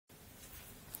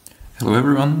Hello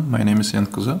everyone, my name is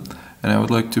Koza, and I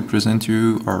would like to present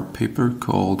you our paper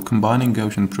called Combining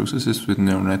Gaussian Processes with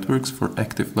Neural Networks for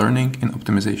Active Learning and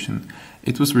Optimization.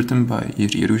 It was written by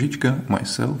Jiří Růžička,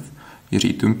 myself,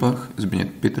 Jiří Tumpach,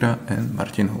 Zbyněk Pitra, and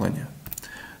Holena.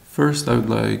 First, I would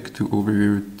like to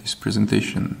overview this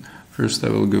presentation. First, I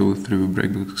will go through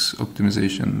breakbox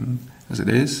optimization as it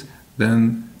is,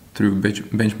 then through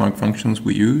benchmark functions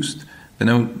we used, then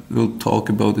I will talk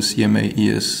about the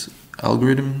CMA-ES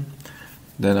algorithm,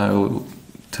 then I will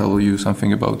tell you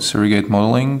something about surrogate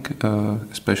modeling,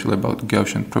 especially about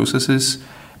Gaussian processes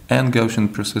and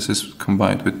Gaussian processes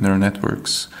combined with neural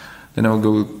networks. Then I will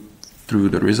go through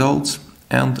the results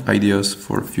and ideas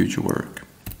for future work.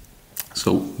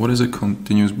 So, what is a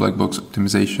continuous black box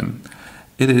optimization?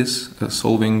 It is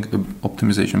solving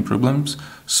optimization problems,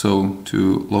 so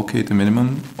to locate a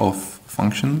minimum of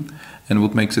function, and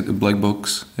what makes it a black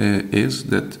box is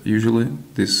that usually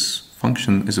this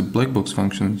function is a black box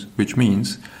function, which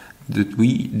means that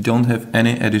we don't have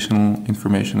any additional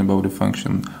information about the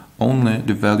function, only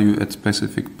the value at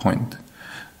specific point.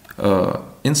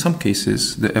 In some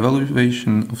cases, the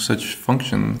evaluation of such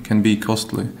function can be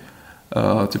costly.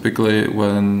 Typically,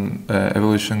 when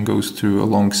evaluation goes through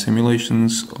long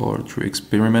simulations or through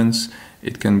experiments,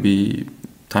 it can be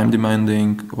time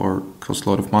demanding or cost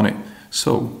a lot of money.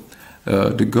 So,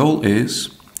 the goal is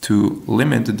to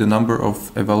limit the number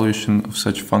of evaluation of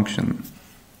such function.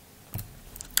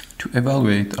 To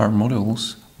evaluate our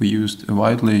models, we used a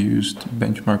widely used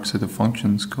benchmark set of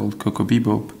functions called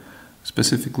CocoBebop,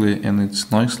 specifically in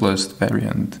its noiseless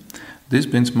variant. This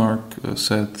benchmark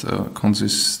set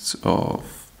consists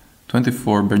of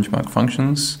 24 benchmark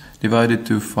functions divided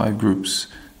to 5 groups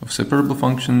of separable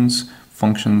functions,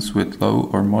 functions with low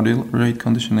or moderate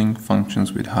conditioning,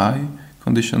 functions with high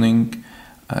conditioning,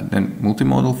 then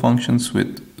multimodal functions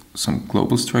with some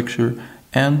global structure,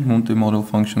 and multimodal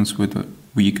functions with a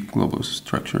weak global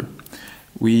structure.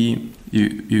 We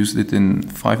used it in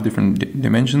 5 different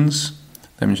dimensions,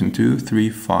 dimension 2, 3,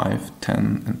 5,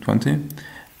 10, and 20.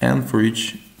 And for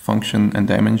each function and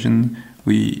dimension,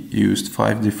 we used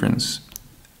 5 different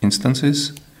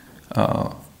instances,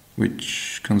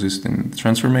 which consist in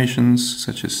transformations,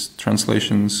 such as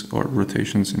translations or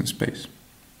rotations in space.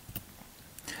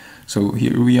 So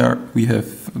here we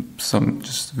have some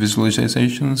just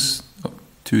visualizations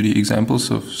to the examples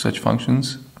of such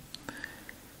functions.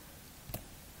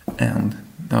 And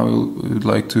now I would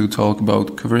like to talk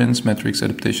about covariance matrix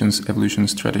adaptations evolution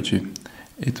strategy.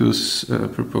 It was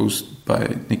proposed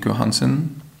by Nico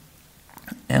Hansen,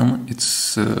 and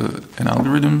it's an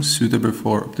algorithm suitable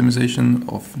for optimization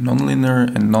of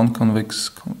nonlinear and non-convex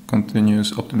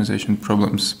continuous optimization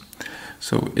problems.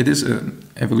 So it is an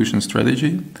evolution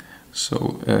strategy.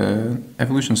 So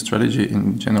evolution strategy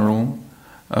in general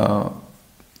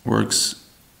works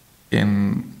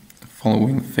in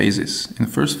following phases. In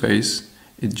the first phase,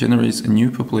 it generates a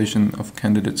new population of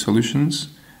candidate solutions.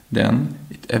 Then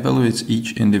it evaluates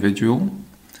each individual.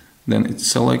 Then it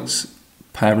selects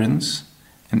parents,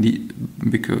 and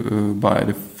by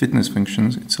the fitness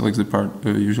functions, it selects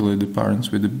usually the parents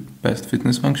with the best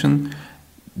fitness function.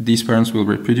 These parents will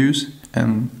reproduce,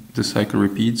 and the cycle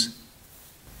repeats.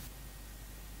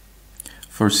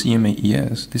 For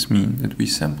CMA-ES, this means that we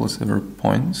sample several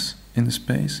points in the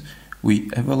space, we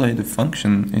evaluate the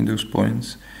function in those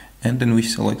points, and then we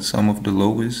select some of the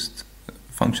lowest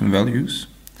function values,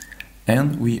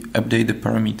 and we update the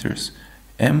parameters,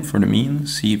 M for the mean,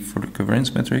 C for the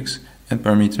covariance matrix, and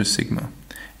parameter sigma.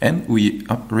 And we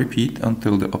repeat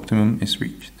until the optimum is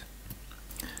reached.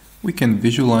 We can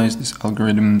visualize this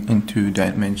algorithm in 2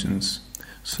 dimensions.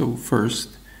 So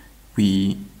first,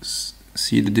 we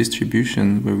see the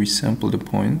distribution where we sample the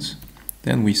points,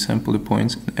 then we sample the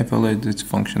points and evaluate its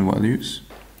function values,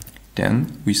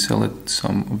 then we select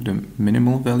some of the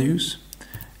minimal values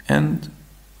and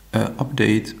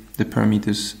update the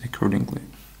parameters accordingly.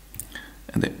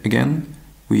 And again,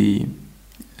 we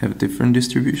have different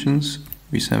distributions,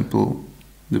 we sample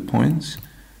the points,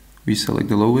 we select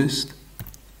the lowest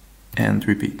and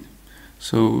repeat.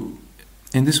 So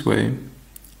in this way,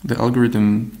 the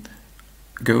algorithm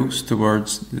goes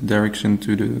towards the direction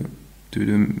to the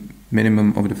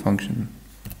minimum of the function.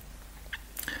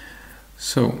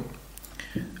 So,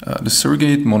 the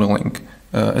surrogate modeling.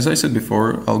 As I said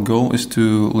before, our goal is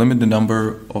to limit the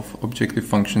number of objective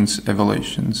functions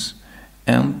evaluations.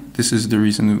 And this is the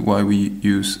reason why we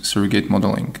use surrogate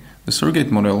modeling. The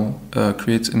surrogate model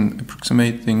creates an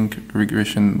approximating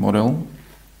regression model,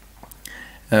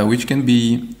 which can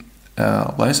be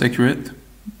less accurate,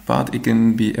 but it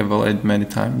can be evaluated many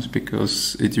times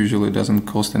because it usually doesn't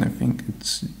cost anything.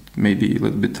 It's maybe a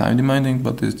little bit time demanding,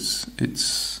 but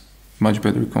it's much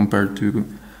better compared to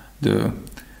the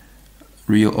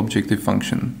real objective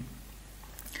function.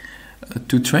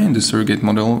 To train the surrogate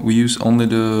model, we use only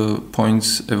the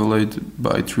points evaluated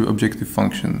by true objective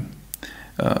function.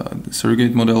 The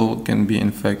surrogate model can be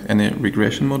in fact any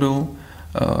regression model,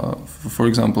 for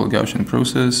example, Gaussian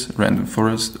process, random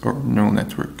forest, or neural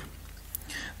network.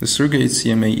 The surrogate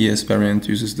CMA-ES variant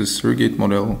uses the surrogate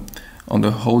model on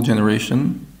the whole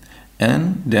generation,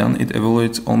 and then it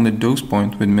evaluates only those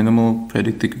points with minimal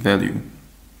predictive value.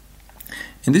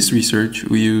 In this research,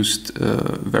 we used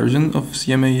a version of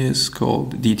CMA-ES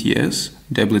called DTS,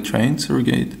 doubly trained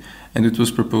surrogate, and it was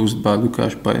proposed by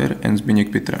Bayer and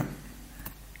Zbyněk Pitra.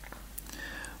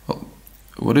 Well,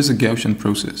 what is a Gaussian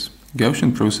process?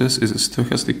 Gaussian process is a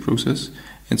stochastic process.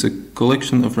 It's a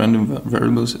collection of random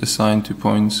variables assigned to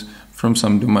points from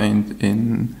some domain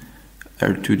in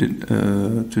R to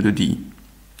the D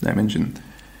dimension.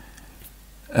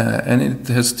 And it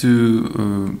has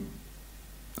to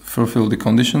fulfill the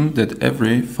condition that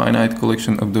every finite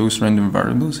collection of those random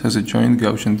variables has a joint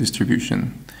Gaussian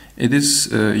distribution. It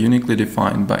is uniquely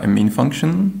defined by a mean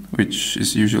function, which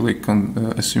is usually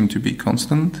assumed to be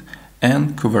constant,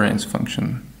 and covariance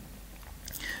function.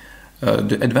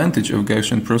 The advantage of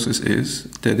Gaussian process is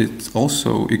that it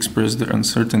also expresses the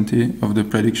uncertainty of the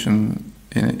prediction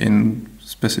in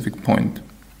specific point.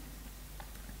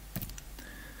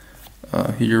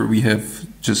 Here we have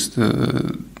just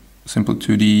a simple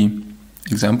 2D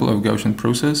example of Gaussian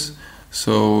process.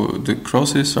 So the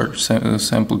crosses are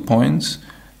sampled points.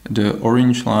 The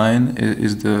orange line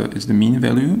is the mean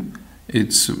value.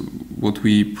 It's what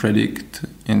we predict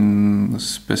in a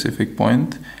specific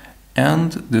point.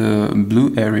 And the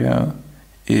blue area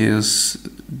is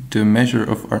the measure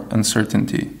of our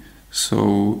uncertainty.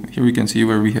 So here we can see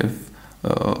where we have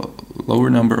a lower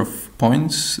number of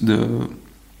points, the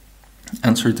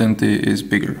uncertainty is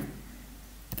bigger.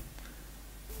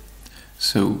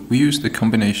 So we use the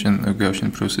combination of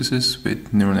Gaussian processes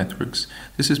with neural networks.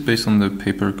 This is based on the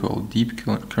paper called Deep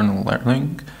Kernel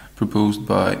Learning, proposed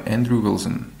by Andrew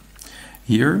Wilson.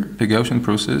 Here, the Gaussian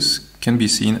process can be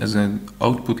seen as an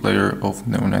output layer of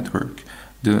neural network.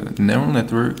 The neural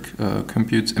network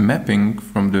computes a mapping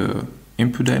from the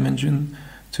input dimension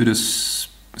to the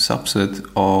subset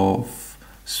of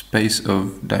space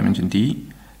of dimension D,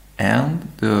 and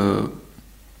the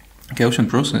Gaussian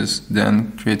process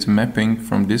then creates a mapping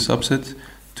from this subset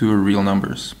to real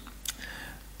numbers.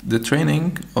 The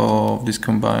training of this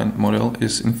combined model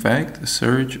is in fact a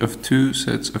search of two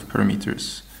sets of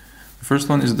parameters. The first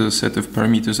one is the set of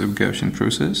parameters of Gaussian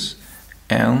process,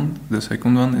 and the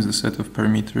second one is the set of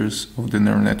parameters of the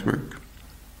neural network.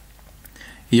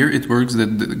 Here it works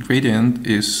that the gradient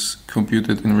is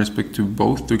computed in respect to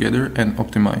both together and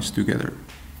optimized together.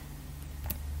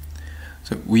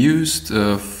 So we used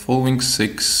following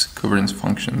 6 covariance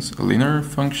functions: a linear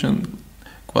function,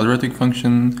 quadratic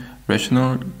function,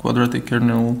 rational quadratic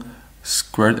kernel,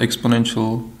 squared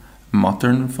exponential,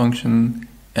 Mattern function,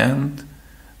 and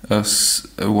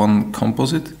one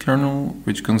composite kernel,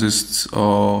 which consists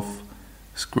of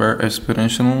square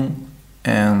exponential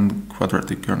and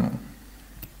quadratic kernel.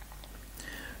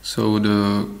 So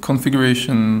the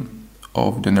configuration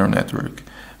of the neural network.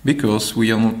 Because we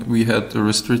had a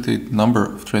restricted number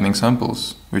of training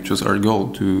samples, which was our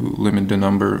goal, to limit the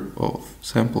number of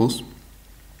samples,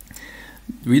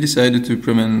 we decided to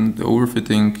prevent the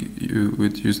overfitting. We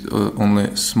used only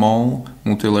a small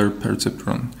multi-layer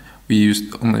perceptron. We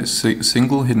used only a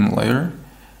single hidden layer,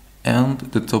 and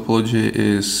the topology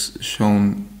is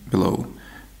shown below.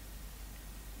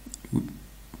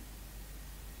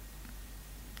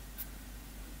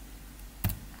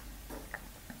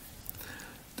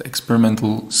 The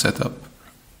experimental setup.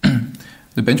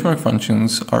 The benchmark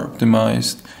functions are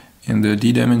optimized in the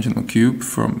d-dimensional cube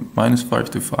from -5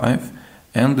 to 5,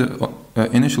 and the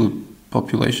initial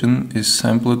population is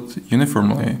sampled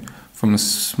uniformly from a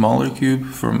smaller cube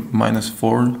from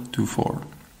 -4 to 4.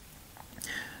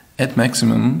 At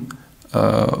maximum,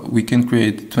 we can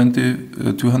create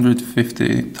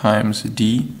 250 times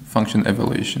d function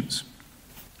evaluations.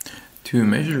 To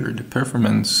measure the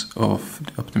performance of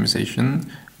the optimization,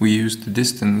 we used the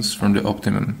distance from the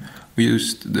optimum. We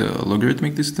used the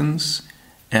logarithmic distance,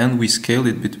 and we scaled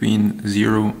it between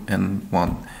 0 and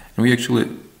 1. And we actually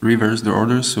reversed the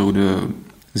order, so the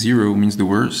 0 means the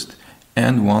worst,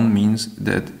 and 1 means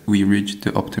that we reached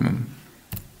the optimum.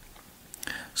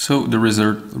 So the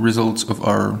results of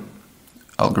our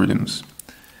algorithms.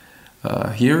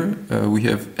 Here we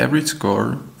have average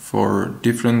score for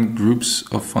different groups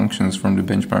of functions from the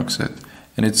benchmark set.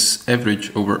 and it's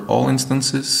average over all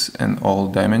instances and all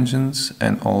dimensions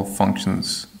and all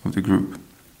functions of the group.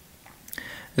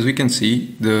 As we can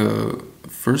see, the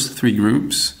first three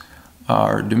groups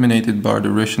are dominated by the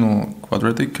rational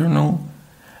quadratic kernel,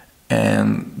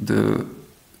 and the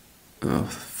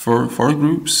four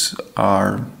groups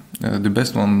are the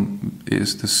best one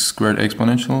is the squared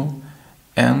exponential,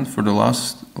 and for the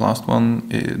last one,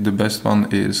 the best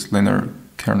one is linear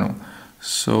kernel.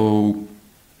 So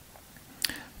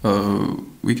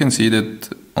we can see that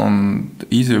on the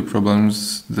easier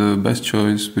problems, the best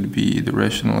choice would be the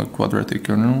rational quadratic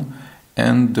kernel,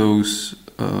 and those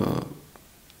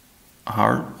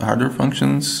harder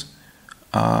functions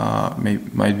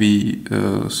might be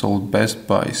solved best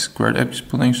by squared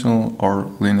exponential or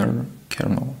linear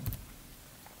kernel.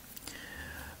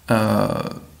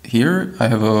 Here I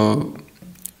have a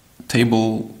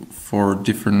table for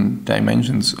different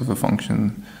dimensions of a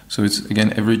function. So it's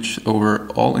again average over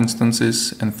all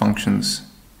instances and functions.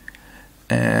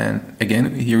 And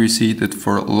again, here we see that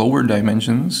for lower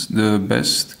dimensions, the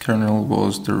best kernel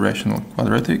was the rational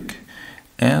quadratic,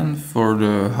 and for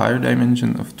the higher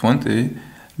dimension of 20,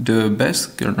 the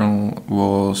best kernel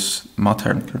was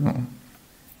matern kernel.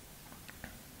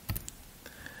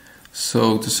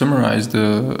 So to summarize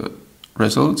the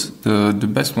results, the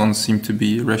best ones seem to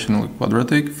be rational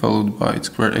quadratic, followed by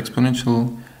squared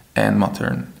exponential and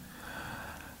matern.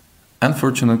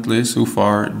 Unfortunately, so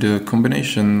far, the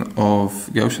combination of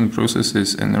Gaussian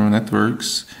processes and neural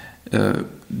networks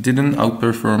didn't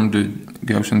outperform the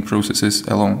Gaussian processes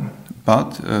alone.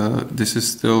 But this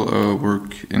is still a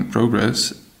work in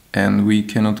progress, and we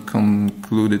cannot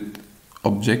conclude it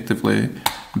objectively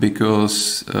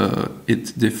because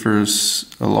it differs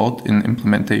a lot in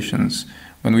implementations.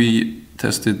 When we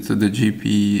tested the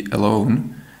GP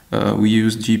alone, we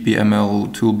used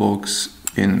GPML toolbox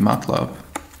in MATLAB.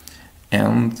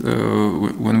 And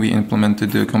when we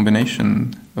implemented the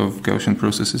combination of Gaussian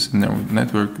processes in our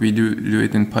network, we do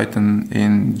it in Python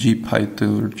in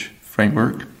GPyTorch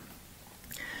framework.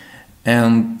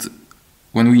 And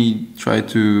when we try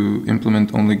to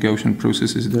implement only Gaussian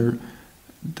processes there,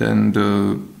 then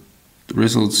the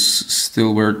results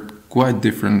still were quite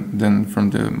different than from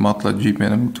the MATLAB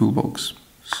GPML toolbox.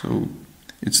 So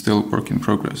it's still work in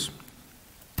progress.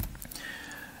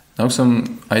 Now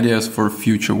some ideas for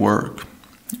future work.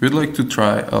 We'd like to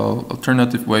try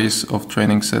alternative ways of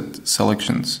training set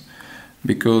selections,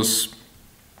 because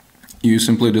you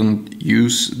simply don't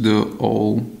use the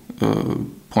all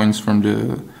points from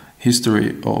the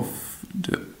history of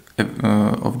the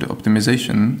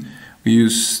optimization. We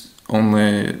use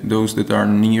only those that are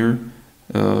near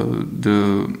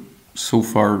the so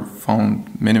far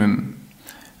found minimum.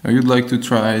 We'd like to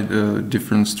try the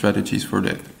different strategies for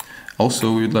that.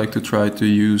 Also, we'd like to try to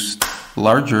use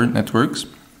larger networks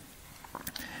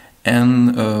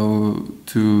and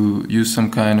to use some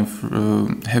kind of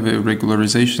heavy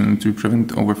regularization to prevent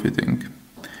overfitting.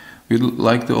 We'd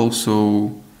like to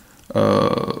also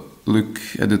look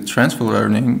at the transfer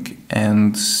learning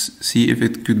and see if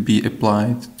it could be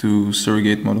applied to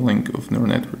surrogate modeling of neural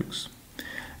networks.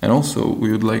 And also,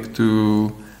 we would like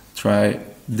to try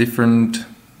different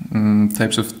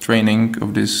types of training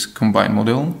of this combined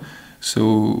model.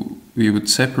 So we would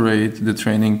separate the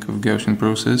training of Gaussian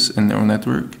process and neural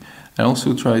network, and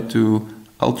also try to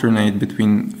alternate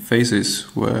between phases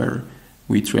where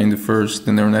we train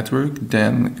the neural network,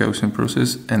 then Gaussian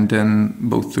process, and then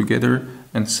both together,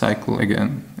 and cycle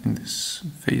again in these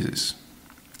phases.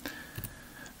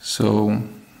 So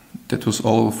that was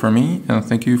all for me, and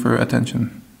thank you for your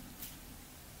attention.